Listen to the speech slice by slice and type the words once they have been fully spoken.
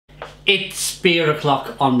It's beer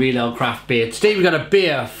o'clock on Real Ale Craft Beer. Today we got a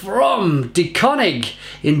beer from De Koninck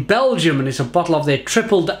in Belgium, and it's a bottle of their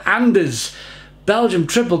tripled Anvers Belgium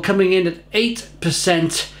triple coming in at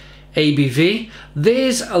 8% ABV.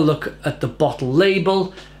 There's a look at the bottle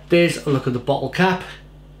label. There's a look at the bottle cap.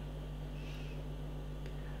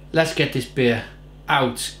 Let's get this beer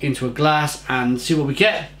out into a glass and see what we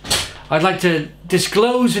get. I'd like to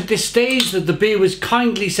disclose at this stage that the beer was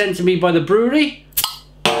kindly sent to me by the brewery.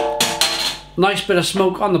 Nice bit of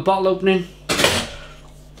smoke on the bottle opening.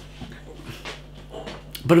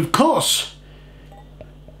 But of course,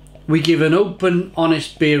 we give an open,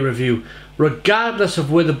 honest beer review, regardless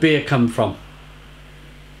of where the beer comes from.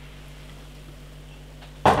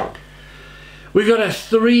 We've got a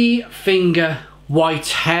 3-finger white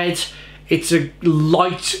head. It's a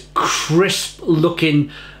light, crisp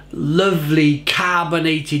looking, lovely,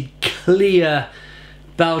 carbonated, clear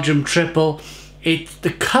Belgium triple. It's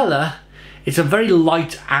the colour. It's a very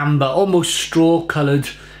light amber, almost straw coloured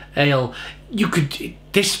ale. You could,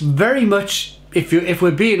 this very much, if we're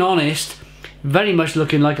being honest, very much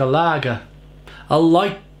looking like a lager. A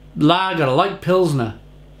light lager, a light pilsner.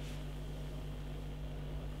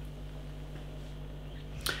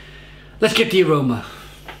 Let's get the aroma.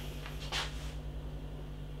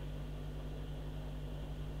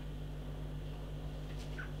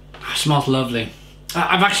 It smells lovely.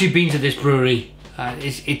 I've actually been to this brewery.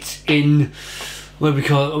 It's in, what do we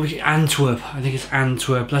call it? Antwerp. I think it's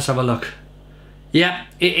Antwerp. Let's have a look. Yeah,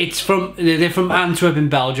 they're from Antwerp in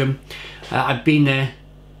Belgium. I've been there.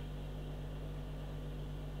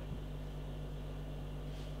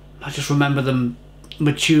 I just remember them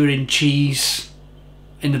maturing cheese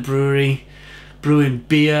in the brewery, brewing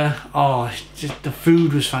beer. Oh, just the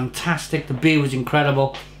food was fantastic. The beer was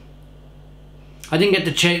incredible. I didn't get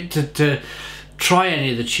the chance to try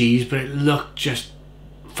any of the cheese, but it looked just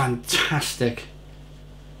fantastic.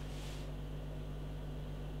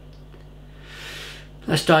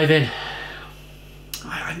 Let's dive in.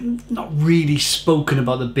 I've not really spoken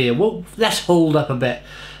about the beer. Well, let's hold up a bit.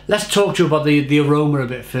 Let's talk to you about the aroma a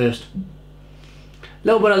bit first. A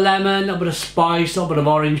little bit of lemon, a little bit of spice, a little bit of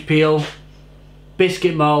orange peel,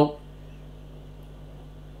 biscuit malt.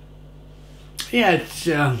 Yeah,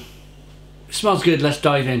 it smells good. Let's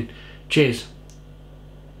dive in. Cheers.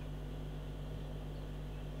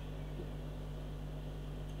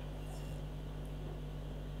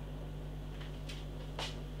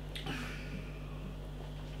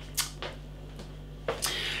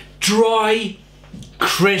 Dry,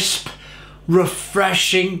 crisp,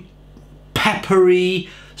 refreshing, peppery,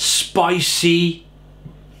 spicy,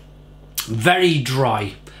 very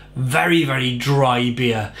dry, very dry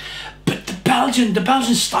beer. But the Belgian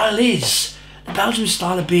style is, the Belgian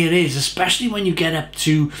style of beer is, especially when you get up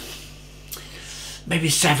to maybe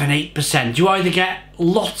 7-8%. You either get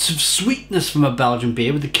lots of sweetness from a Belgian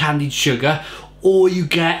beer with the candied sugar, or you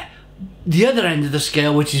get the other end of the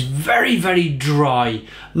scale, which is very dry,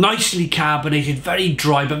 nicely carbonated, very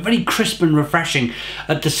dry, but very crisp and refreshing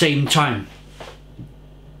at the same time.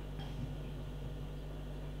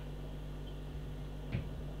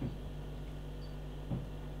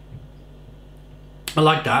 I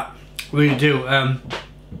like that, really do.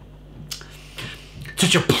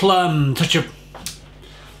 Touch of plum, touch of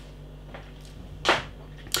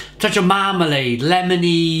marmalade,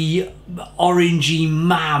 lemony, orangey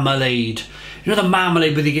marmalade. You know the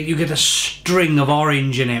marmalade where you get a string of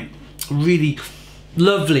orange in it. Really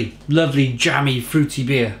lovely, jammy, fruity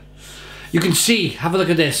beer. You can see, have a look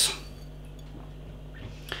at this.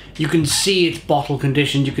 You can see it's bottle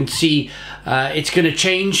conditioned. You can see it's going to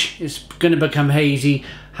change. It's going to become hazy.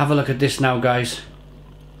 Have a look at this now, guys.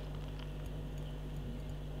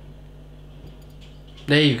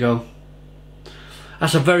 There you go.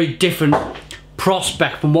 That's a very different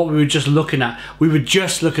prospect from what we were just looking at. We were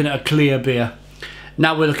just looking at a clear beer.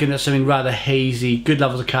 Now we're looking at something rather hazy, good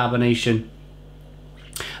levels of carbonation.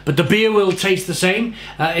 But the beer will taste the same.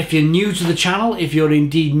 If you're new to the channel, if you're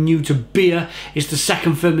indeed new to beer, it's the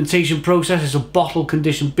second fermentation process. It's a bottle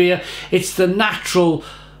conditioned beer. It's the natural,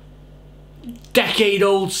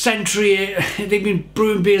 decade-old, century. They've been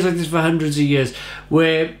brewing beers like this for hundreds of years,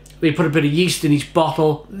 where they put a bit of yeast in each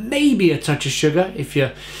bottle, maybe a touch of sugar if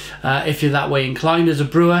you're that way inclined as a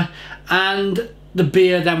brewer, and the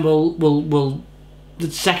beer then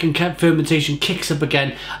the second fermentation kicks up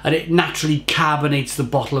again, and it naturally carbonates the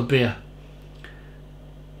bottle of beer.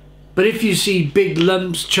 But if you see big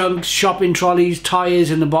lumps, chunks, shopping trolleys,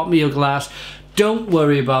 tyres in the bottom of your glass, don't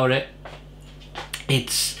worry about it.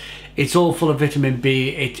 It's all full of vitamin B.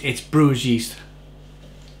 It's brewer's yeast.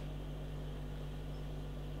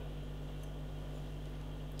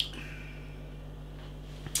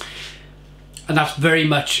 and that's very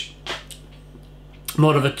much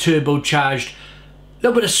more of a turbocharged,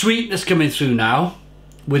 little bit of sweetness coming through now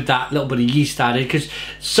with that little bit of yeast added, because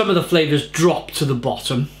some of the flavours drop to the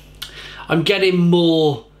bottom. I'm getting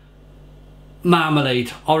more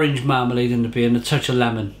marmalade, orange marmalade in the beer, and a touch of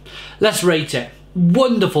lemon. Let's rate it.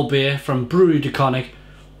 Wonderful beer from Brouwerij De Koninck.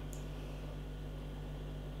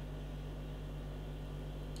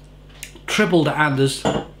 Tripled at Anvers.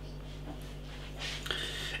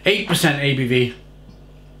 8% ABV.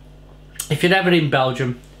 If you're ever in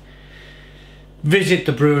Belgium, visit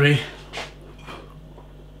the brewery.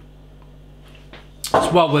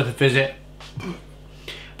 It's well worth a visit.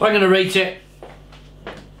 But I'm going to rate it.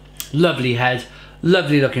 Lovely head,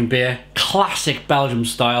 lovely looking beer, classic Belgium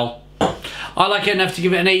style. I like it enough to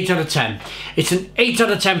give it an 8 out of 10. It's an 8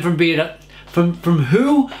 out of 10 from beer. From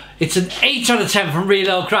who? It's an 8 out of 10 from Real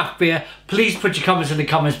Ale Craft Beer. Please put your comments in the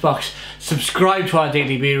comments box. Subscribe to our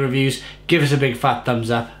daily beer reviews. Give us a big fat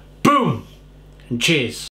thumbs up. Boom! And cheers.